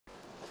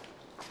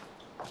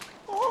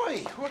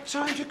Zoe, what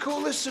time do you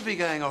call this to be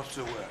going off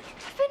to work?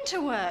 I've been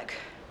to work.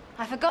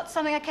 I forgot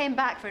something. I came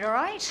back for it, all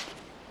right?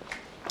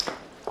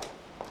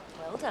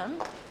 Well done.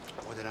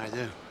 What did I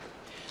do?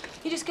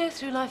 You just go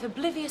through life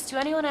oblivious to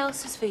anyone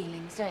else's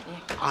feelings, don't you?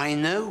 I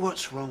know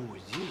what's wrong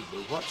with you,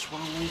 but what's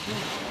wrong with me?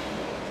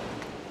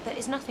 There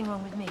is nothing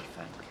wrong with me,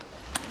 Frank.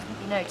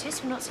 Have you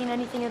noticed we've not seen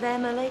anything of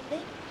Emma lately?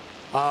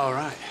 All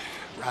right.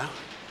 Row? I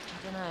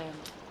don't know.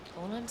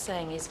 All I'm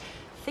saying is,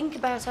 think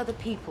about other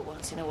people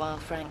once in a while,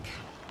 Frank.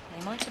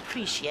 They might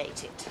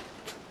appreciate it.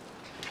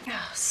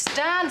 Oh,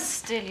 stand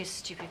still, you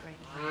stupid gravy.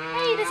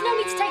 Hey, there's no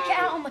need to take it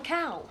out on the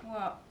cow.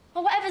 What?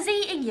 Well, whatever's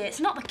eating you, it's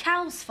not the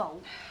cow's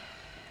fault.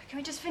 Can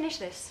we just finish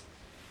this?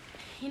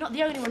 You're not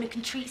the only one who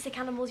can treat sick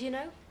animals, you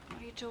know.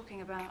 What are you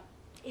talking about?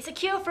 It's a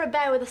cure for a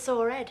bear with a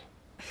sore head.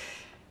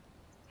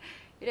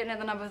 You don't know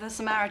the number of the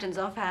Samaritans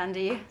offhand,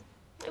 do you?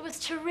 It was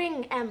to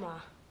ring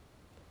Emma.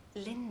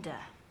 Linda,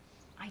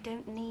 I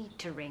don't need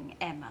to ring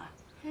Emma.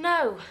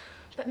 No,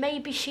 but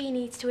maybe she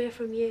needs to hear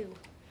from you.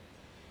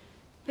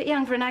 Bit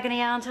young for an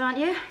agony aunt, aren't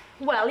you?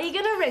 Well, are you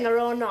going to ring her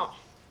or not?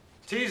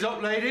 Tea's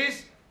up,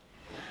 ladies.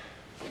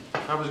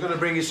 I was going to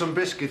bring you some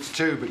biscuits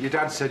too, but your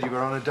dad said you were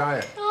on a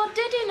diet. Oh,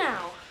 did he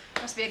now?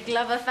 Must be a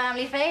Glover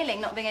family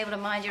failing, not being able to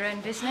mind your own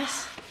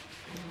business.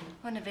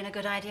 Wouldn't have been a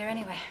good idea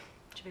anyway.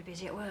 Should be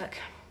busy at work.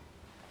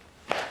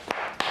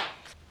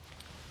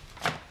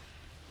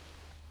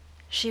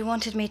 She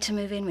wanted me to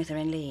move in with her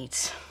in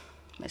Leeds.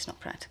 It's not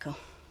practical.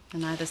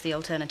 And neither's the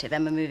alternative,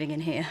 Emma moving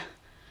in here.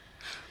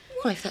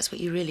 Well, if that's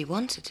what you really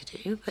wanted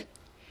to do, but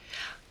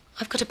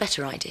I've got a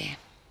better idea.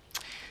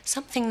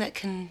 Something that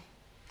can,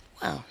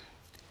 well,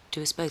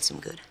 do us both some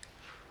good.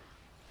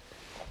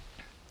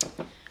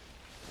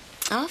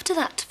 After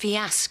that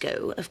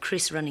fiasco of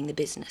Chris running the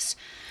business,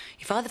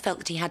 your father felt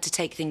that he had to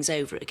take things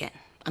over again.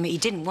 I mean, he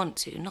didn't want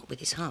to, not with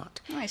his heart.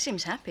 Well, he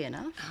seems happy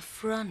enough. A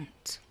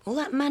front. All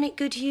that manic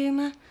good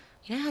humour.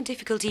 You know how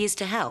difficult he is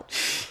to help?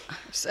 I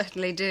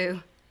certainly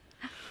do.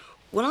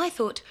 Well, I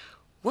thought,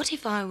 what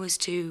if I was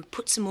to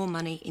put some more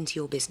money into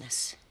your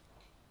business?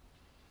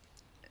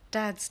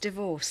 Dad's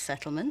divorce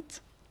settlement?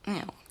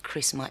 Yeah, well,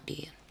 Chris might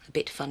be a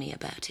bit funny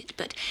about it,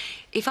 but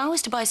if I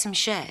was to buy some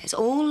shares,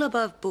 all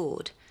above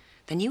board,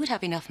 then you would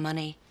have enough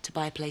money to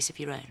buy a place of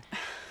your own.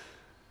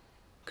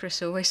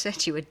 Chris always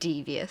said you were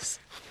devious.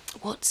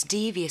 What's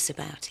devious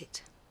about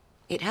it?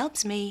 It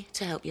helps me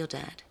to help your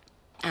dad.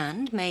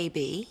 And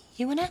maybe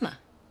you and Emma.